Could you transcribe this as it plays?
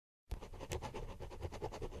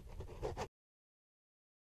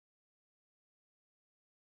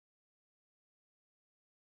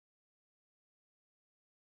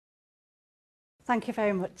Thank you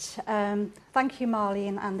very much. Thank you,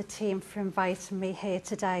 Marlene, and the team for inviting me here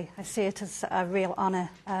today. I see it as a real honour,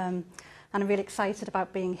 and I'm really excited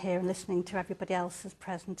about being here and listening to everybody else's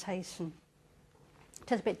presentation.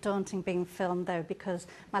 It is a bit daunting being filmed, though, because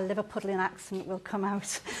my Liverpudlian accent will come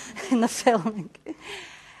out in the filming.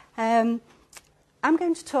 I'm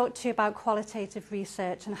going to talk to you about qualitative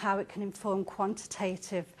research and how it can inform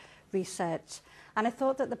quantitative research. And I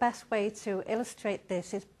thought that the best way to illustrate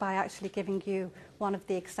this is by actually giving you one of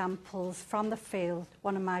the examples from the field,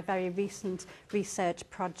 one of my very recent research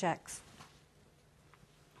projects.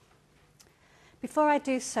 Before I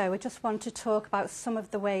do so, I just want to talk about some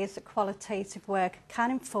of the ways that qualitative work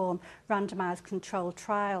can inform randomised controlled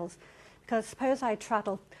trials. Because suppose I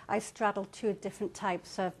straddle two different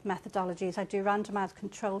types of methodologies. I do randomised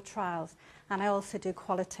controlled trials and I also do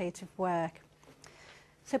qualitative work.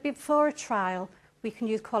 So before a trial, we can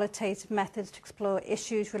use qualitative methods to explore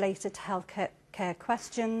issues related to healthcare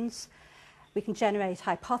questions. We can generate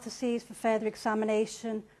hypotheses for further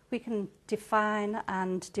examination. We can define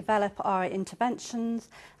and develop our interventions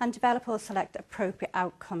and develop or select appropriate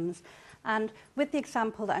outcomes. And with the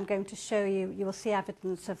example that I'm going to show you, you will see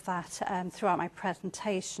evidence of that throughout my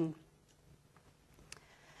presentation.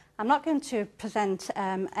 I'm not going to present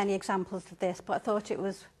any examples of this, but I thought it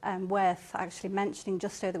was worth actually mentioning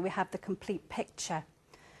just so that we have the complete picture.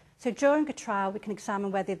 So during a trial, we can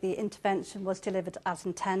examine whether the intervention was delivered as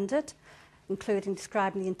intended, including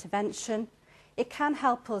describing the intervention. It can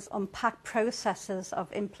help us unpack processes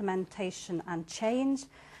of implementation and change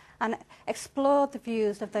and explore the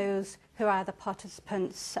views of those who are either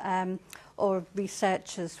participants or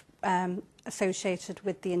researchers associated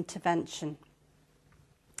with the intervention.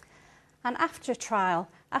 And after trial,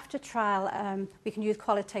 we can use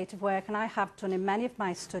qualitative work, and I have done in many of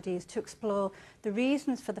my studies, to explore the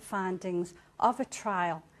reasons for the findings of a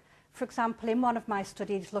trial. For example, in one of my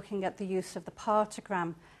studies looking at the use of the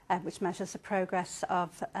partogram, which measures the progress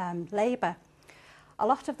of labour, a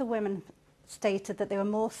lot of the women stated that they were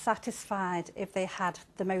more satisfied if they had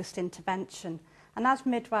the most intervention. And as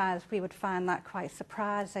midwives, we would find that quite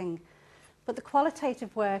surprising. But the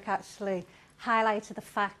qualitative work actually highlighted the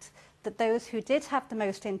fact that those who did have the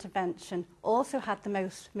most intervention also had the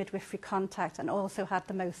most midwifery contact and also had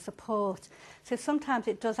the most support. So sometimes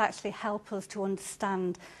it does actually help us to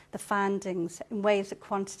understand the findings in ways that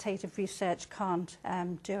quantitative research can't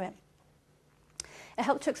do it. It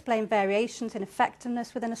helped to explain variations in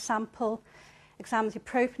effectiveness within a sample, examines the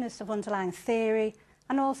appropriateness of underlying theory,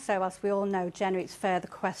 and also, as we all know, generates further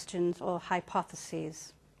questions or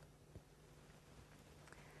hypotheses.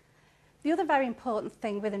 The other very important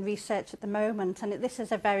thing within research at the moment, and this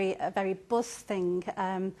is a very buzz thing,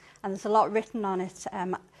 and there's a lot written on it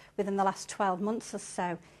within the last 12 months or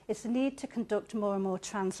so, is the need to conduct more and more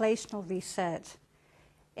translational research.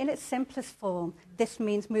 In its simplest form, this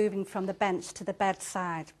means moving from the bench to the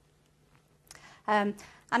bedside. And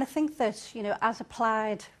I think that, as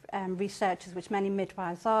applied researchers, which many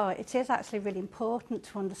midwives are, it is actually really important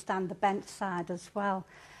to understand the bench side as well.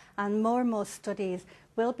 And more studies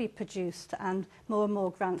will be produced and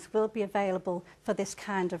more grants will be available for this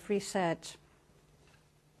kind of research.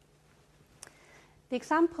 The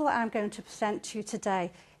example I'm going to present to you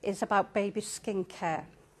today is about baby skin care.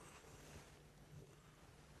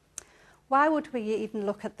 Why would we even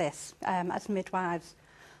look at this as midwives?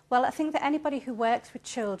 Well, I think that anybody who works with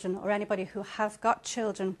children or anybody who has got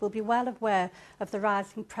children will be well aware of the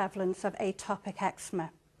rising prevalence of atopic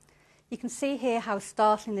eczema. You can see here how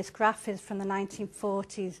startling this graph is from the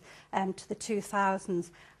 1940s to the 2000s,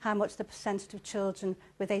 how much the percentage of children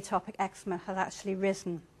with atopic eczema has actually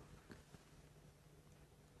risen.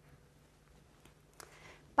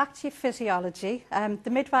 Back to your physiology. The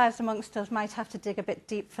midwives amongst us might have to dig a bit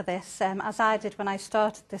deep for this, as I did when I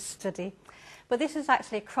started this study. But this is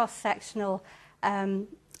actually a cross-sectional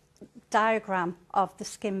diagram of the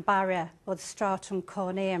skin barrier, or the stratum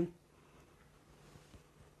corneum.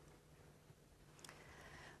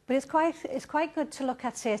 But it's quite good to look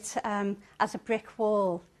at it as a brick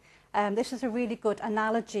wall. This is a really good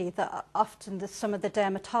analogy that often some of the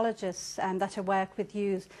dermatologists that I work with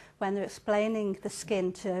use when they're explaining the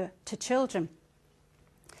skin to children.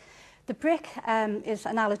 The brick is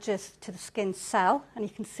analogous to the skin cell, and you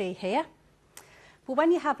can see here. But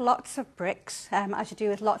when you have lots of bricks, as you do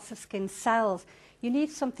with lots of skin cells, you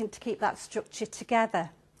need something to keep that structure together.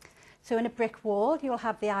 So in a brick wall, you'll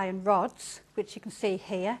have the iron rods, which you can see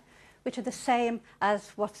here, which are the same as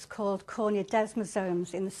what's called corneal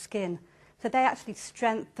desmosomes in the skin. So they actually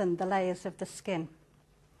strengthen the layers of the skin.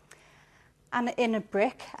 And in a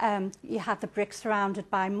brick, you have the brick surrounded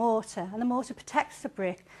by mortar, and the mortar protects the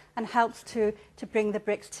brick and helps to bring the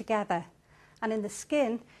bricks together. And in the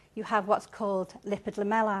skin, you have what's called lipid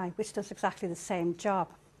lamellae, which does exactly the same job.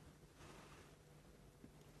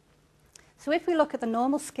 So if we look at the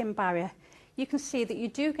normal skin barrier, you can see that you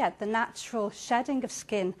do get the natural shedding of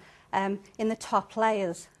skin in the top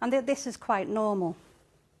layers, and this is quite normal.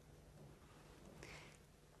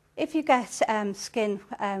 If you get skin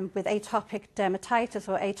with atopic dermatitis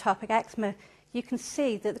or atopic eczema, you can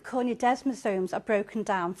see that the corneal desmosomes are broken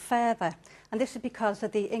down further, and this is because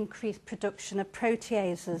of the increased production of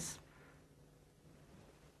proteases.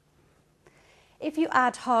 If you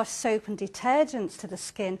add harsh soap and detergents to the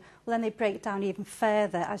skin, well, then they break down even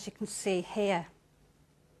further, as you can see here.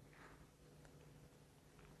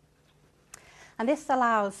 And this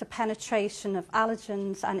allows the penetration of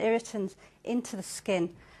allergens and irritants into the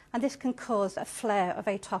skin, and this can cause a flare of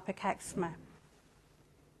atopic eczema.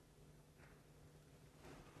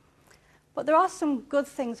 But there are some good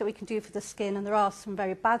things that we can do for the skin, and there are some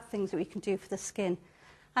very bad things that we can do for the skin.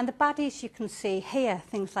 And the baddies you can see here,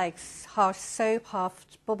 things like harsh soap, harsh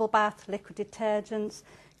bubble bath, liquid detergents,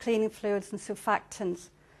 cleaning fluids and surfactants.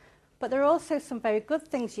 But there are also some very good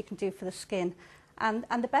things you can do for the skin. And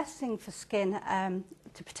the best thing for skin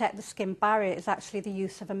to protect the skin barrier is actually the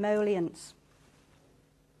use of emollients.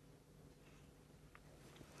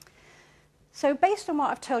 So based on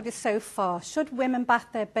what I've told you so far, should women bath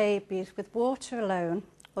their babies with water alone,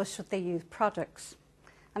 or should they use products?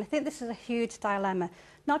 And I think this is a huge dilemma,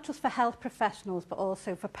 not just for health professionals, but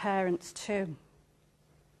also for parents too.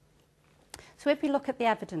 So if we look at the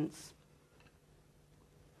evidence,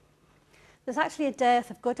 there's actually a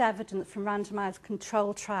dearth of good evidence from randomised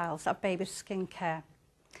control trials of baby skincare.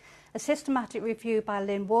 A systematic review by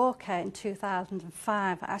Lynn Walker in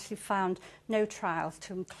 2005 actually found no trials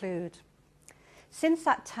to include. Since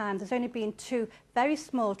that time, there's only been 2 very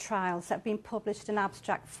small trials that have been published in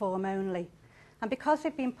abstract form only. And because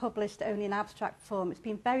they've been published only in abstract form, it's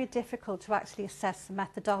been very difficult to actually assess the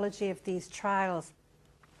methodology of these trials.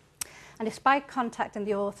 And despite contacting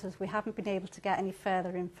the authors, we haven't been able to get any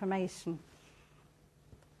further information.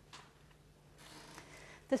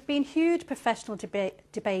 There's been huge professional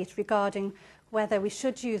debate regarding whether we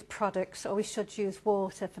should use products or we should use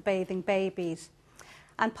water for bathing babies.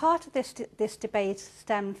 And part of this debate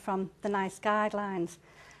stemmed from the NICE guidelines.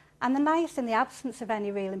 And the NICE, in the absence of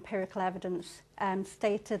any real empirical evidence,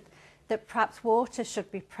 stated that perhaps water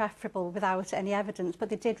should be preferable without any evidence, but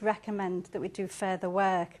they did recommend that we do further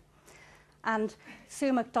work. And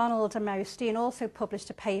Sue MacDonald and Mary Steen also published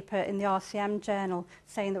a paper in the RCM journal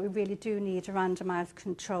saying that we really do need a randomised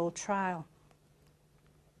controlled trial.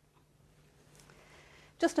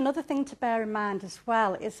 Just another thing to bear in mind as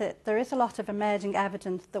well is that there is a lot of emerging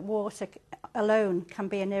evidence that water alone can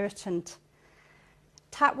be an irritant.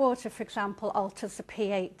 Tap water, for example, alters the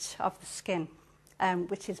pH of the skin,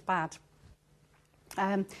 which is bad.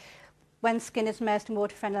 When skin is immersed in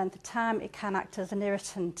water for any length of time, it can act as an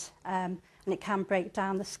irritant and it can break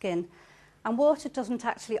down the skin. And water doesn't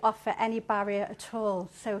actually offer any barrier at all,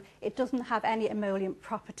 so it doesn't have any emollient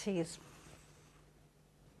properties.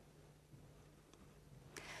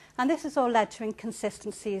 And this has all led to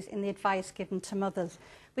inconsistencies in the advice given to mothers,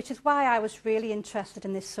 which is why I was really interested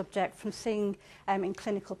in this subject, from seeing in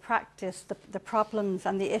clinical practice the problems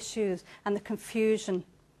and the issues and the confusion.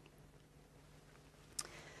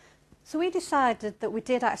 So we decided that we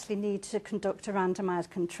did actually need to conduct a randomised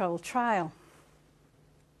controlled trial.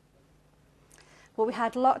 Well, we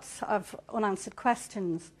had lots of unanswered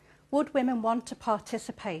questions. Would women want to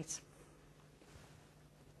participate?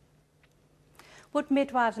 Would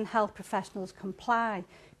midwives and health professionals comply?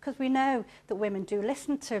 Because we know that women do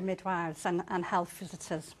listen to midwives and health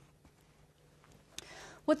visitors.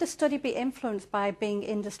 Would the study be influenced by being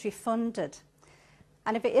industry funded?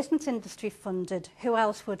 And if it isn't industry funded, who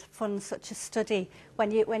else would fund such a study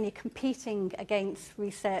when you're competing against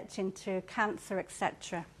research into cancer,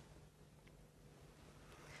 etc.?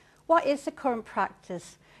 What is the current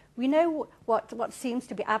practice? We know what seems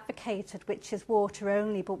to be advocated, which is water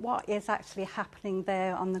only, but what is actually happening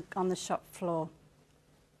there on the shop floor?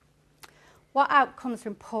 What outcomes are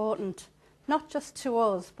important, not just to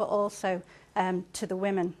us, but also to the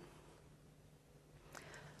women?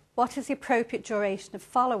 What is the appropriate duration of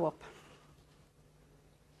follow-up?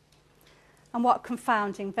 And what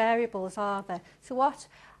confounding variables are there? So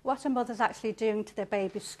what are mothers actually doing to their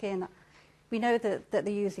baby's skin? We know that they're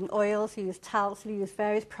using oils, they use talcs, they use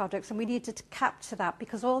various products, and we needed to capture that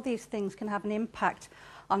because all these things can have an impact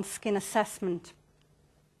on skin assessment.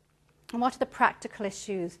 And what are the practical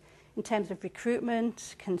issues in terms of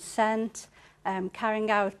recruitment, consent,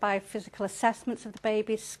 carrying out biophysical assessments of the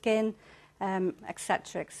baby's skin,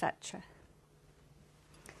 etc., etc.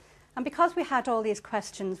 And because we had all these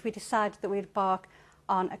questions, we decided that we'd embark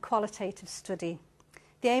on a qualitative study,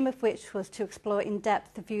 the aim of which was to explore in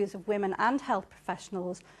depth the views of women and health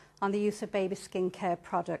professionals on the use of baby skincare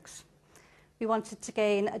products. We wanted to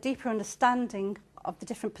gain a deeper understanding of the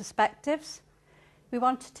different perspectives. We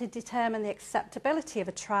wanted to determine the acceptability of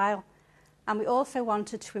a trial, and we also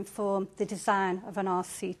wanted to inform the design of an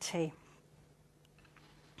RCT.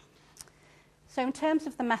 So in terms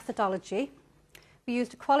of the methodology, we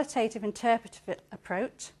used a qualitative interpretive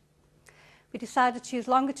approach. We decided to use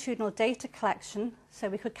longitudinal data collection so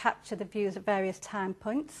we could capture the views at various time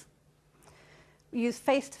points. We used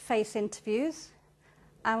face-to-face interviews,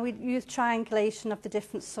 and we used triangulation of the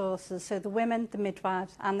different sources, so the women, the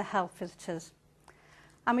midwives, and the health visitors.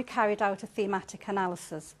 And we carried out a thematic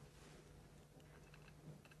analysis.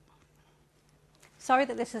 Sorry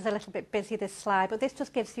that this is a little bit busy, this slide, but this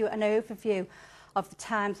just gives you an overview of the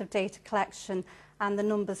times of data collection and the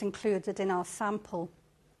numbers included in our sample.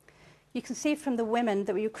 You can see from the women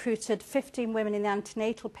that we recruited 15 women in the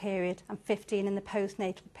antenatal period and 15 in the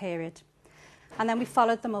postnatal period. And then we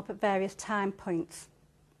followed them up at various time points.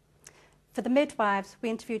 For the midwives, we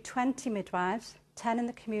interviewed 20 midwives, 10 in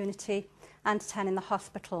the community and 10 in the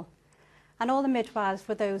hospital. And all the midwives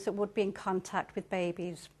were those that would be in contact with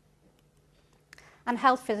babies. And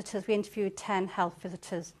health visitors, we interviewed 10 health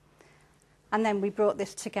visitors. And then we brought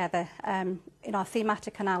this together in our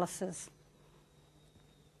thematic analysis.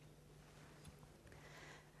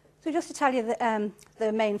 So just to tell you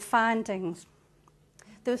the main findings,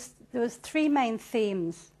 there was 3 main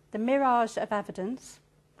themes: the mirage of evidence,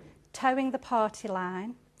 towing the party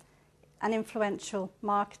line, and influential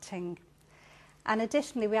marketing. And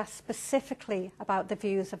additionally, we asked specifically about the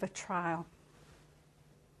views of a trial.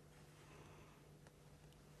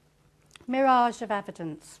 Mirage of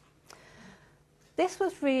evidence. This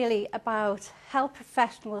was really about health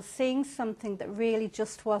professionals seeing something that really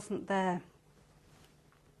just wasn't there.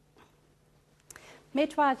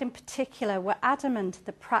 Midwives in particular were adamant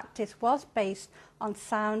that practice was based on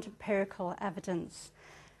sound empirical evidence.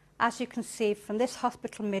 As you can see from this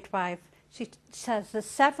hospital midwife, she says there's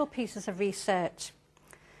several pieces of research,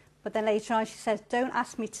 but then later on she says, don't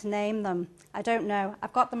ask me to name them. I don't know.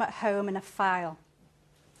 I've got them at home in a file.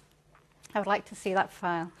 I would like to see that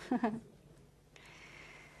file.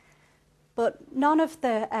 But none of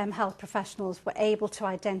the health professionals were able to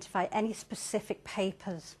identify any specific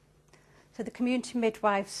papers. So the community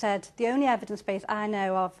midwife said, the only evidence base I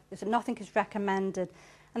know of is that nothing is recommended.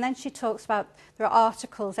 And then she talks about there are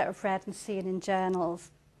articles that I've read and seen in journals.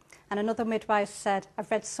 And another midwife said, I've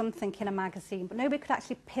read something in a magazine, but nobody could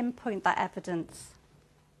actually pinpoint that evidence.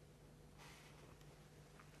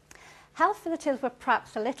 Health visitors were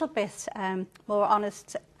perhaps a little bit more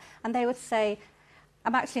honest, and they would say,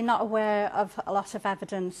 I'm actually not aware of a lot of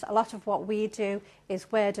evidence. A lot of what we do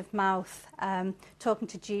is word of mouth, talking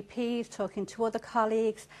to GPs, talking to other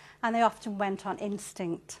colleagues, and they often went on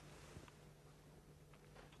instinct.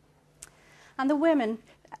 And the women,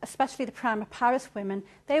 especially the prima paris women,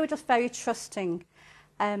 they were just very trusting.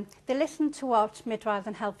 They listened to what midwives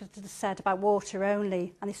and health visitors said about water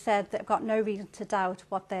only, and they said they've got no reason to doubt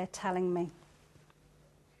what they're telling me.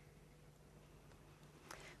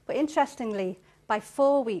 But interestingly, by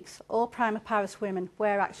 4 weeks, all prima paris women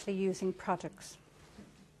were actually using products.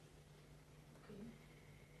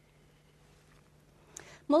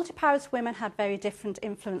 Multiparis women had very different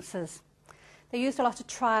influences. They used a lot of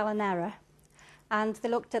trial and error, and they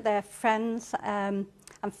looked at their friends and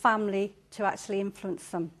family to actually influence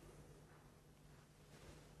them.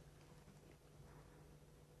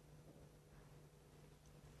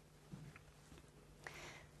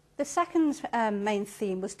 The second main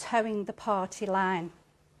theme was towing the party line.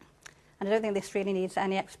 And I don't think this really needs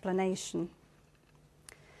any explanation.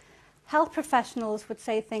 Health professionals would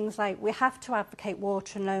say things like, we have to advocate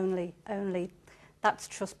water and only. That's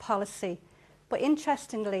trust policy. But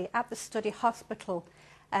interestingly, at the study hospital,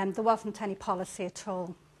 there wasn't any policy at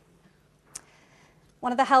all.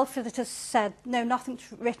 One of the health visitors said, no,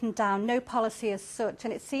 nothing's written down, no policy as such.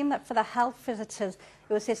 And it seemed that for the health visitors,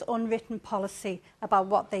 it was this unwritten policy about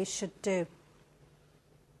what they should do.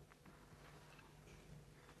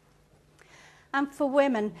 And for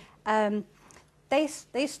women, they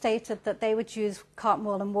stated that they would use cotton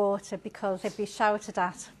wool and water because they'd be shouted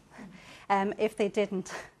at if they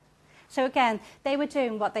didn't. So again, they were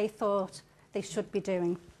doing what they thought they should be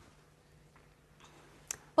doing.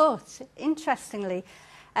 But interestingly,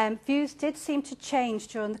 views did seem to change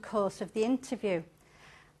during the course of the interview.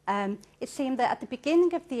 It seemed that at the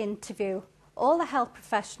beginning of the interview, all the health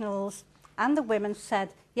professionals and the women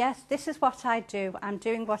said, yes, this is what I do, I'm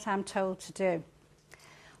doing what I'm told to do.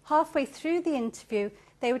 Halfway through the interview,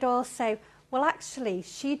 they would all say, well, actually,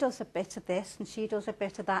 she does a bit of this and she does a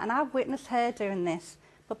bit of that, and I've witnessed her doing this.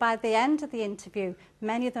 But by the end of the interview,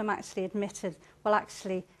 many of them actually admitted, well,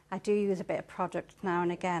 actually, I do use a bit of product now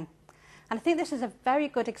and again. And I think this is a very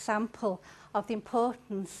good example of the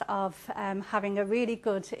importance of having a really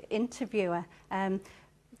good interviewer.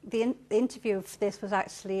 The interview for this was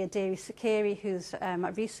actually Adiri Sakiri, who's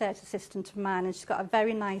a research assistant of mine, and she's got a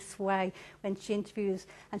very nice way when she interviews,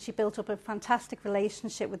 and she built up a fantastic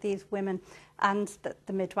relationship with these women and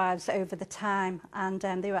the midwives over the time, and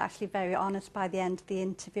they were actually very honest by the end of the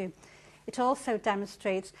interview. It also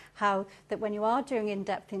demonstrates how that when you are doing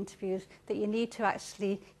in-depth interviews, that you need to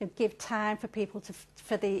actually give time for people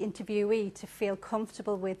for the interviewee to feel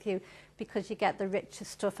comfortable with you, because you get the richer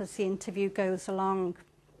stuff as the interview goes along.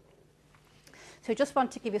 So I just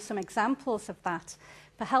want to give you some examples of that.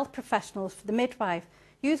 For health professionals, for the midwife,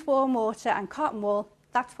 use warm water and cotton wool.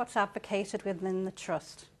 That's what's advocated within the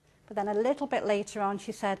trust. But then a little bit later on,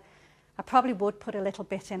 she said, I probably would put a little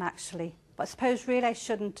bit in actually, but I suppose really I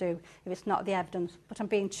shouldn't do if it's not the evidence, but I'm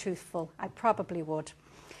being truthful, I probably would.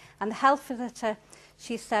 And the health visitor,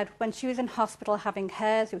 she said, when she was in hospital having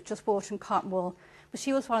hers, it was just water and cotton wool, but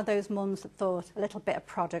she was one of those mums that thought a little bit of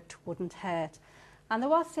product wouldn't hurt. And there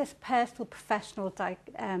was this personal professional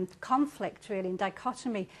conflict really, and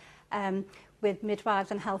dichotomy with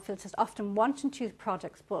midwives and health visitors often wanting to use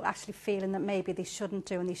products but actually feeling that maybe they shouldn't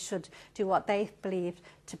do, and they should do what they believed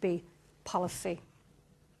to be policy.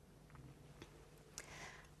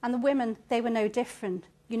 And the women, they were no different.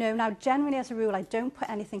 You know, now generally as a rule I don't put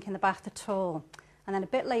anything in the bath at all. And then a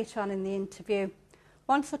bit later on in the interview,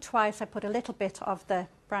 once or twice I put a little bit of the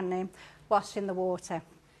brand name wash in the water.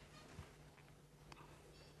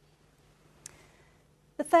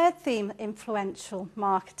 The third theme, influential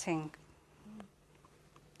marketing.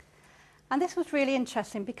 And this was really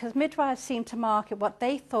interesting because midwives seemed to market what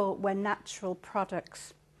they thought were natural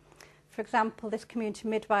products. For example, this community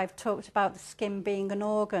midwife talked about the skin being an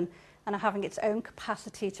organ and having its own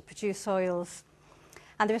capacity to produce oils.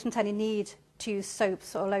 And there isn't any need to use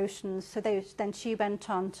soaps or lotions, so then she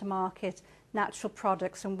went on to market natural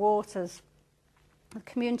products and waters. The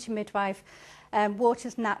community midwife,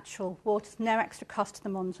 water's natural, water's no extra cost to the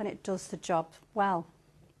mums, and it does the job well.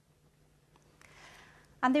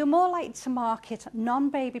 And they were more likely to market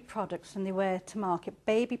non-baby products than they were to market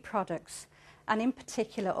baby products, and in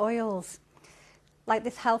particular oils. Like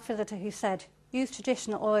this health visitor who said, use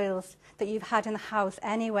traditional oils that you've had in the house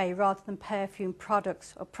anyway rather than perfume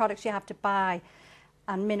products or products you have to buy,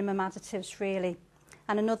 and minimum additives really.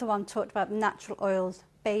 And another one talked about natural oils,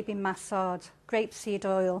 baby massage, grapeseed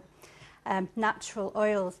oil, natural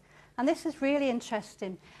oils. And this is really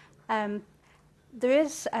interesting. There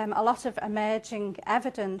is a lot of emerging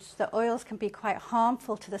evidence that oils can be quite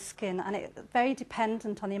harmful to the skin, and it's very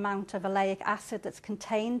dependent on the amount of oleic acid that's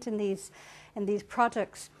contained in these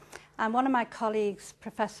products. And one of my colleagues,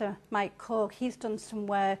 Professor Mike Cork, he's done some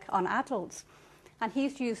work on adults, and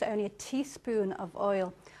he's used only a teaspoon of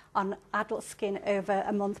oil on adult skin over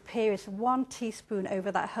a month period, so 1 teaspoon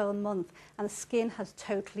over that whole month, and the skin has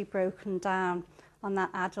totally broken down on that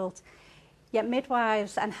adult. Yet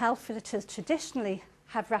midwives and health visitors traditionally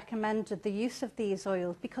have recommended the use of these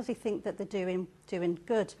oils because they think that they're doing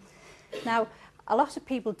good. Now, a lot of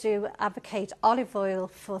people do advocate olive oil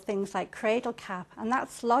for things like cradle cap, and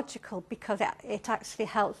that's logical because it actually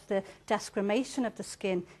helps the desquamation of the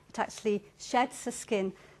skin. It actually sheds the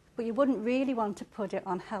skin, but you wouldn't really want to put it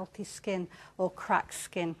on healthy skin or cracked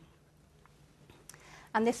skin.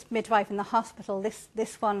 And this midwife in the hospital,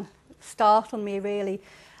 this one startled me really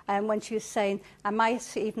when she was saying, I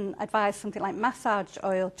might even advise something like massage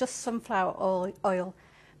oil, just sunflower oil,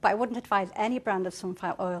 but I wouldn't advise any brand of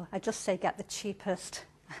sunflower oil. I'd just say get the cheapest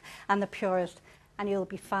and the purest, and you'll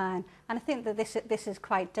be fine. And I think that this is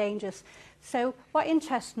quite dangerous. So what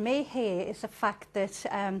interests me here is the fact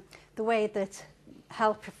that the way that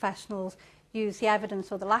health professionals use the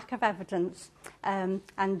evidence or the lack of evidence and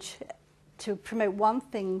to promote one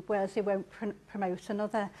thing, whereas they won't promote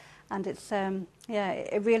another. And it's,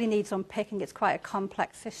 it really needs unpicking. It's quite a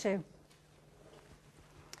complex issue.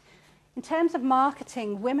 In terms of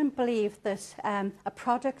marketing, women believe that a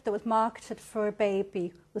product that was marketed for a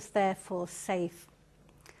baby was therefore safe.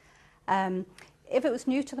 If it was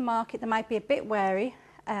new to the market, they might be a bit wary,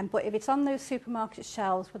 but if it's on those supermarket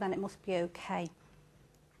shelves, well, then it must be okay.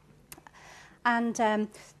 And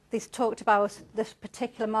they talked about this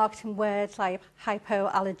particular marketing words like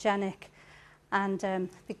hypoallergenic And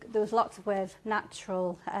there was lots of words,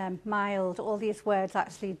 natural, mild, all these words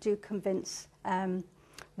actually do convince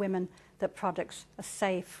women that products are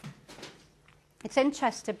safe. It's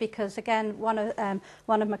interesting because, again, one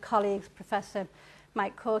of my colleagues, Professor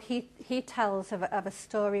Mike Cork, he tells of a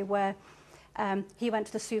story where he went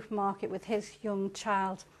to the supermarket with his young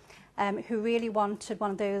child who really wanted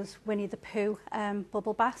one of those Winnie the Pooh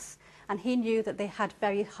bubble baths, and he knew that they had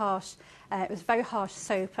very harsh, it was very harsh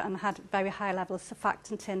soap and had very high levels of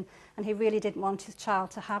surfactant in, and he really didn't want his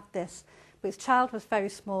child to have this. But his child was very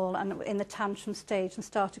small and in the tantrum stage and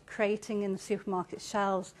started crating in the supermarket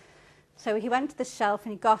shelves. So he went to the shelf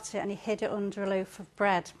and he got it and he hid it under a loaf of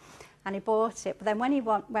bread and he bought it. But then when he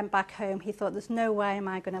went back home, he thought, there's no way am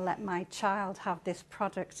I going to let my child have this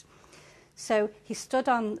product. So he stood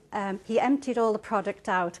on, he emptied all the product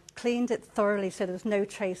out, cleaned it thoroughly so there was no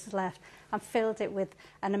traces left, and filled it with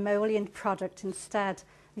an emollient product instead.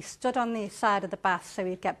 He stood on the side of the bath so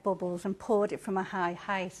he'd get bubbles and poured it from a high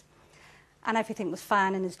height. And everything was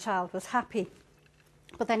fine and his child was happy.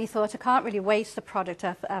 But then he thought, I can't really waste the product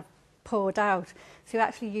I've poured out. So he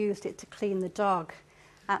actually used it to clean the dog.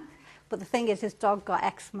 But the thing is, his dog got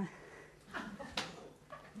eczema.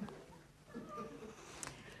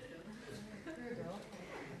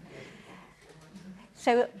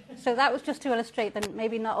 So that was just to illustrate that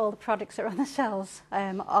maybe not all the products that are on the shelves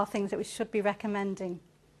are things that we should be recommending.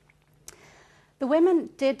 The women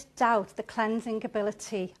did doubt the cleansing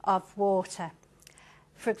ability of water.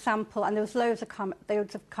 For example, and there was loads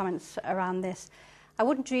of comments around this, I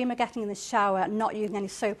wouldn't dream of getting in the shower and not using any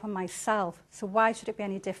soap on myself, so why should it be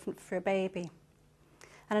any different for a baby?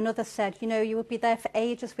 And another said, you know, you would be there for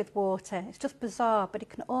ages with water. It's just bizarre, but it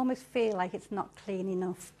can almost feel like it's not clean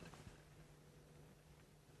enough.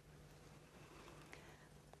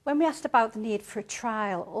 When we asked about the need for a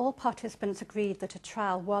trial, all participants agreed that a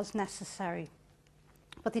trial was necessary.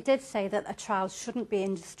 But they did say that a trial shouldn't be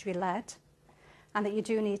industry-led and that you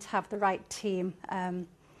do need to have the right team.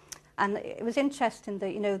 And it was interesting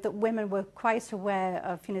that, you know, that women were quite aware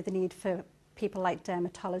of, you know, the need for people like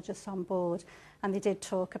dermatologists on board, and they did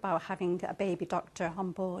talk about having a baby doctor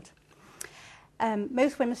on board.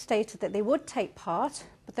 Most women stated that they would take part,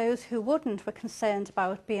 but those who wouldn't were concerned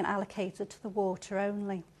about being allocated to the water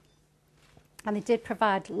only. And they did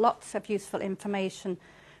provide lots of useful information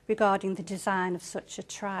regarding the design of such a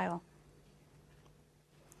trial.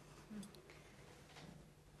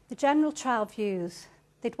 The general trial views,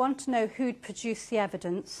 they'd want to know who'd produce the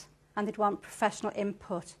evidence, and they'd want professional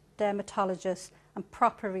input, dermatologists, and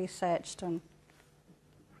proper research done.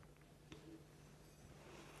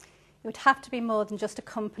 It would have to be more than just a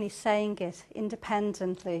company saying it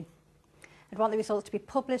independently. I'd want the results to be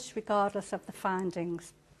published regardless of the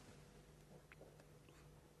findings.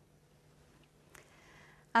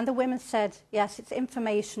 And the women said, yes, it's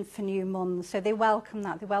information for new mums, so they welcomed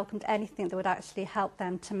that. They welcomed anything that would actually help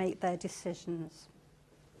them to make their decisions.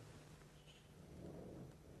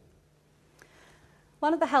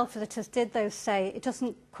 One of the health visitors did, though, say, it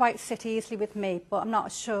doesn't quite sit easily with me, but I'm not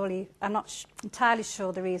entirely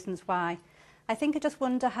sure the reasons why. I think I just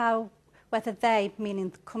wonder whether they, meaning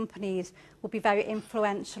the companies, would be very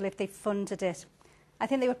influential if they funded it. I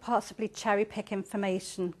think they would possibly cherry-pick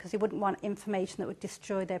information because they wouldn't want information that would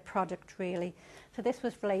destroy their product, really. So this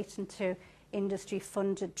was relating to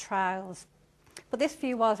industry-funded trials. But this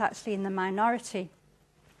view was actually in the minority.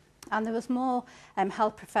 And there was more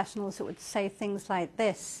health professionals that would say things like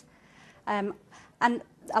this. And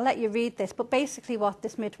I'll let you read this, but basically what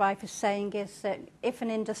this midwife is saying is that if an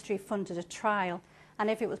industry funded a trial, and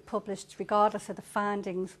if it was published regardless of the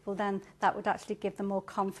findings, well then that would actually give them more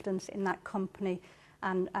confidence in that company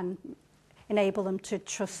and enable them to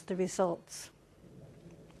trust the results.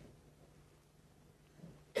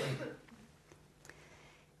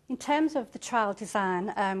 In terms of the trial design,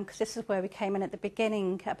 because this is where we came in at the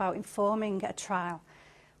beginning about informing a trial,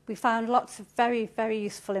 we found lots of very, very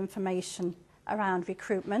useful information around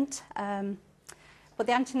recruitment. But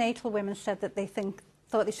the antenatal women said that they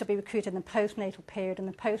thought they should be recruited in the postnatal period, and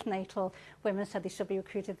the postnatal women said they should be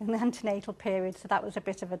recruited in the antenatal period, so that was a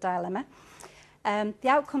bit of a dilemma. The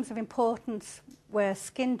outcomes of importance were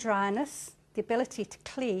skin dryness, the ability to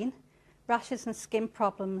clean, rashes and skin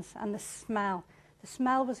problems, and the smell. The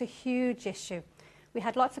smell was a huge issue. We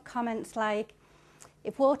had lots of comments like,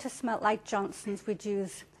 if water smelled like Johnson's, we'd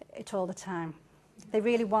use it all the time. They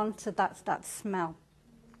really wanted that smell.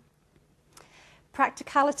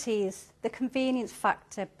 Practicalities, the convenience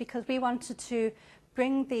factor, because we wanted to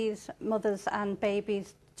bring these mothers and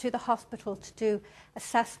babies to the hospital to do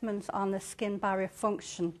assessments on the skin barrier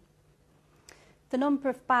function. the number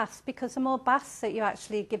of baths, because the more baths that you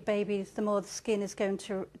actually give babies, the more the skin is going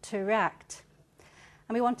to react.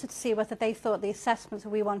 And we wanted to see whether they thought the assessments that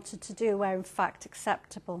we wanted to do were in fact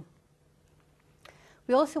acceptable.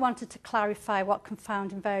 We also wanted to clarify what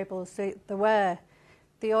confounding variables there were.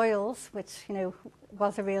 The oils, which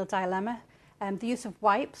was a real dilemma, the use of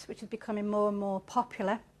wipes, which is becoming more and more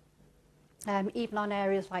popular, even on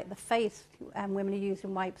areas like the face, women are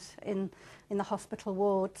using wipes in the hospital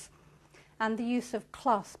wards, and the use of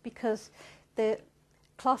cloths, because the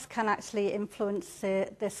cloth can actually influence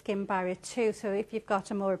the skin barrier too. So if you've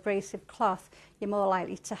got a more abrasive cloth, you're more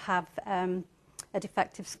likely to have a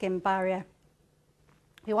defective skin barrier.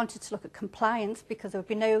 We wanted to look at compliance, because there would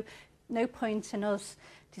be no point in us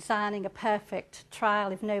designing a perfect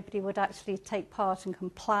trial if nobody would actually take part and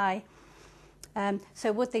comply.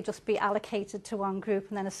 So would they just be allocated to one group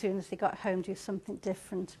and then as soon as they got home do something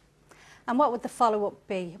different? And what would the follow-up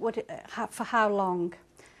be? For how long?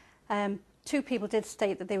 2 people did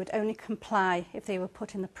state that they would only comply if they were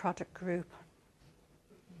put in the product group.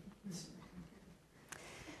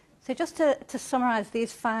 So just to summarise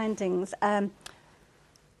these findings,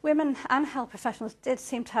 women and health professionals did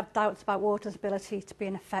seem to have doubts about water's ability to be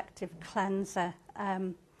an effective cleanser.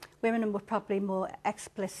 Women were probably more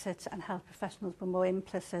explicit and health professionals were more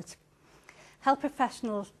implicit. Health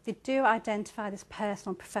professionals, they do identify this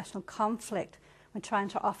personal and professional conflict when trying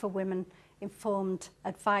to offer women informed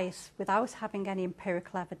advice without having any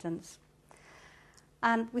empirical evidence.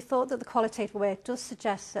 And we thought that the qualitative work does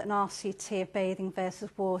suggest that an RCT of bathing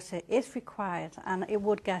versus water is required and it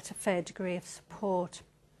would get a fair degree of support.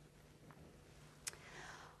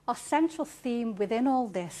 Our central theme within all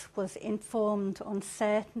this was informed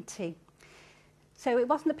uncertainty. So it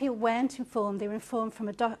wasn't that people weren't informed, they were informed from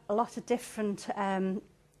a lot of different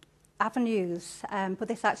avenues, but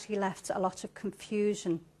this actually left a lot of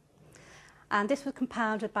confusion. And this was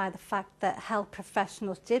compounded by the fact that health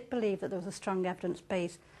professionals did believe that there was a strong evidence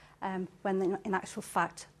base when in actual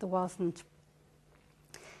fact there wasn't.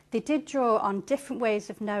 They did draw on different ways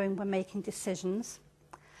of knowing when making decisions.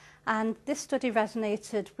 And this study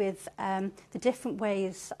resonated with the different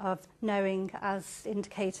ways of knowing as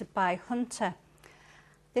indicated by Hunter.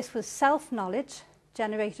 This was self-knowledge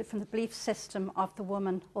generated from the belief system of the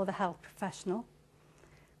woman or the health professional,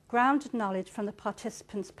 grounded knowledge from the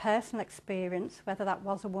participant's personal experience, whether that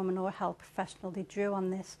was a woman or a health professional, they drew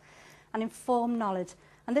on this, and informed knowledge.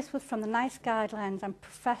 And this was from the NICE guidelines and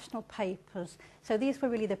professional papers. So these were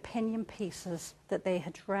really the opinion pieces that they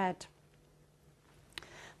had read.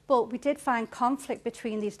 But we did find conflict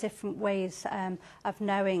between these different ways of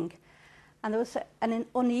knowing. And there was an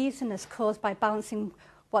uneasiness caused by balancing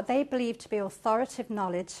what they believed to be authoritative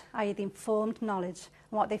knowledge, i.e. the informed knowledge,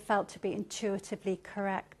 and what they felt to be intuitively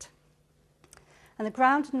correct. And the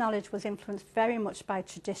grounded knowledge was influenced very much by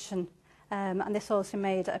tradition, and this also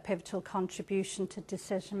made a pivotal contribution to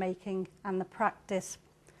decision making and the practice.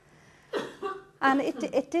 And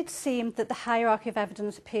it did seem that the hierarchy of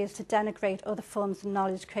evidence appears to denigrate other forms of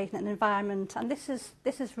knowledge, creating an environment, and this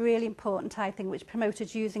is really important, I think, which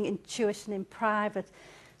promoted using intuition in private.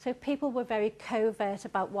 So people were very covert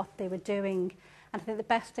about what they were doing. And I think the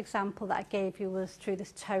best example that I gave you was through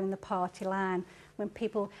this tone the party line, when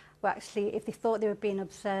people were actually, if they thought they were being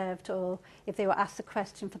observed or if they were asked a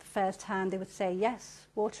question for the first time, they would say, yes,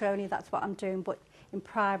 water only, that's what I'm doing, but in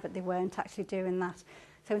private they weren't actually doing that.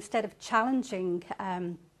 So instead of challenging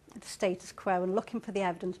the status quo and looking for the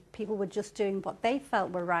evidence, people were just doing what they felt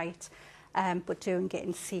were right, but doing it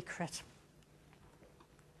in secret.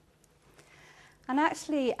 And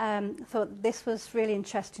actually thought this was really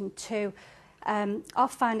interesting too. Our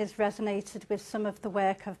findings resonated with some of the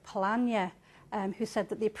work of Polanyi, who said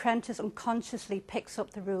that the apprentice unconsciously picks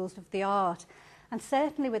up the rules of the art. And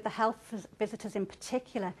certainly with the health visitors in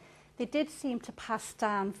particular, they did seem to pass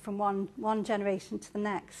down from one generation to the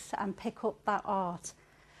next and pick up that art.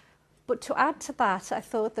 But to add to that, I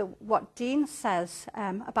thought that what Dean says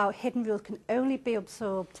about hidden rules can only be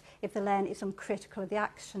absorbed if the learner is uncritical of the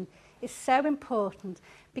action is so important,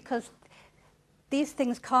 because these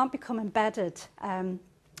things can't become embedded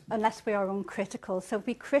unless we are uncritical. So if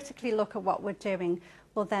we critically look at what we're doing,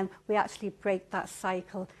 well then we actually break that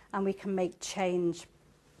cycle and we can make change.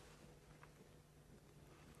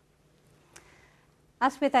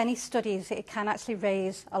 As with any studies, it can actually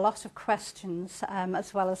raise a lot of questions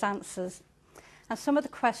as well as answers. And some of the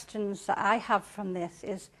questions that I have from this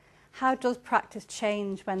is, how does practice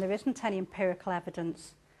change when there isn't any empirical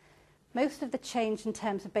evidence? Most of the change in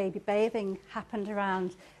terms of baby bathing happened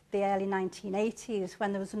around the early 1980s,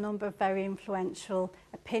 when there was a number of very influential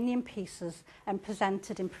opinion pieces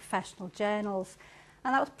presented in professional journals.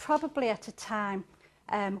 And that was probably at a time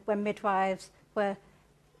when midwives were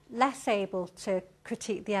less able to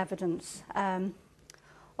critique the evidence.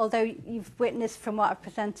 Although you've witnessed from what I've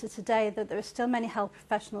presented today that there are still many health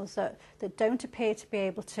professionals that don't appear to be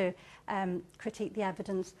able to critique the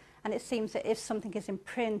evidence, and it seems that if something is in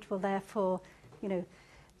print, well, therefore, you know,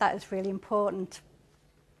 that is really important.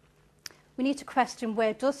 We need to question,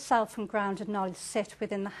 where does self and grounded knowledge sit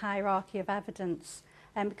within the hierarchy of evidence?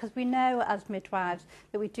 Because we know as midwives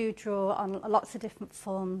that we do draw on lots of different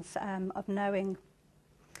forms of knowing.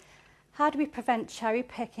 How do we prevent cherry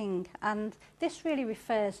picking? And this really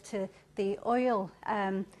refers to the oil,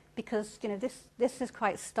 because you know this is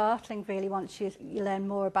quite startling really once you learn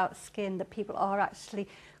more about skin, that people are actually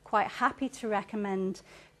quite happy to recommend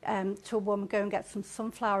to a woman, go and get some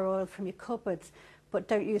sunflower oil from your cupboards, but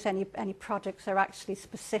don't use any products that are actually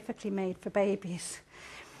specifically made for babies.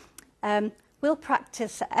 Will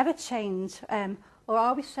practice ever change, or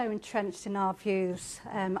are we so entrenched in our views,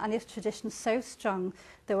 and is tradition so strong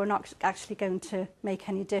that we're not actually going to make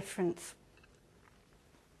any difference?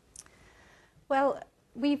 Well,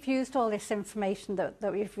 we've used all this information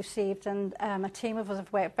that we've received, and a team of us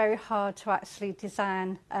have worked very hard to actually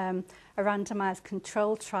design a randomised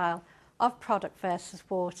control trial of product versus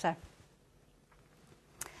water.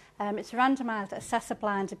 It's a randomised,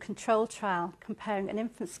 assessor-blinded control trial comparing an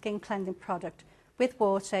infant skin cleansing product with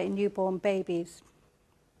water in newborn babies.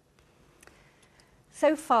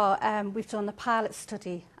 So far, we've done a pilot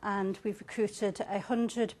study and we've recruited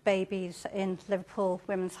 100 babies in Liverpool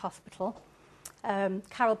Women's Hospital.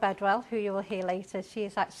 Carol Bedwell, who you will hear later, she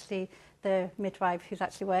is actually the midwife who's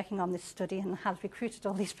actually working on this study and has recruited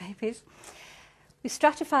all these babies. We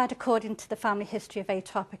stratified according to the family history of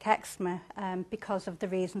atopic eczema because of the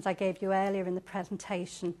reasons I gave you earlier in the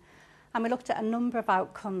presentation. And we looked at a number of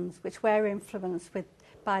outcomes which were influenced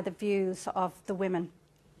by the views of the women.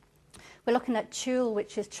 We're looking at TUL,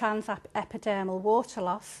 which is transepidermal water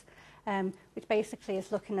loss, which basically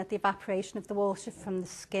is looking at the evaporation of the water from the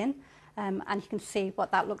skin. And you can see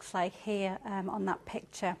what that looks like here on that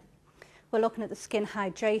picture. We're looking at the skin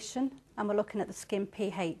hydration and we're looking at the skin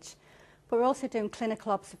pH. But we're also doing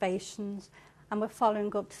clinical observations and we're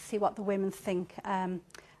following up to see what the women think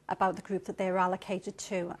about the group that they were allocated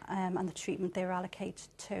to and the treatment they were allocated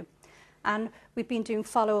to. And we've been doing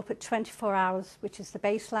follow-up at 24 hours, which is the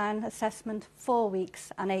baseline assessment, 4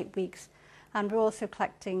 weeks and 8 weeks. And we're also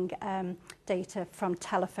collecting data from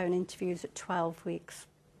telephone interviews at 12 weeks.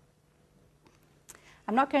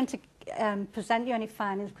 I'm not going to present you any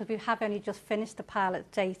findings because we have only just finished the pilot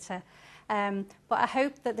data. But I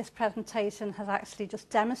hope that this presentation has actually just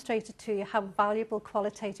demonstrated to you how valuable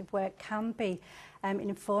qualitative work can be in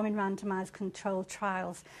informing randomised controlled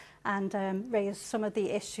trials, and raised some of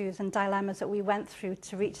the issues and dilemmas that we went through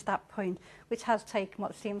to reach that point, which has taken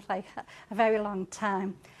what seems like a very long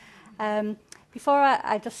time. Before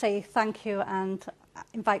I just say thank you and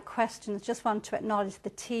invite questions, just want to acknowledge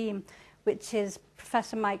the team, which is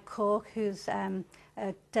Professor Mike Cork, who's a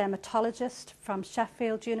dermatologist from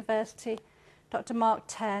Sheffield University, Dr. Mark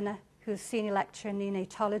Turner, who's Senior Lecturer in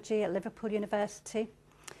Neonatology at Liverpool University,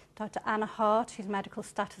 Dr. Anna Hart, who's a medical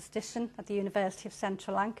statistician at the University of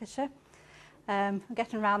Central Lancashire. I'm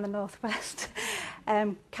getting around the northwest.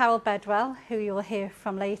 Carol Bedwell, who you will hear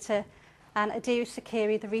from later, and Adiru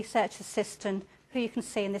Sakiri, the research assistant, who you can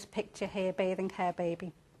see in this picture here, bathing her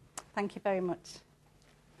baby. Thank you very much.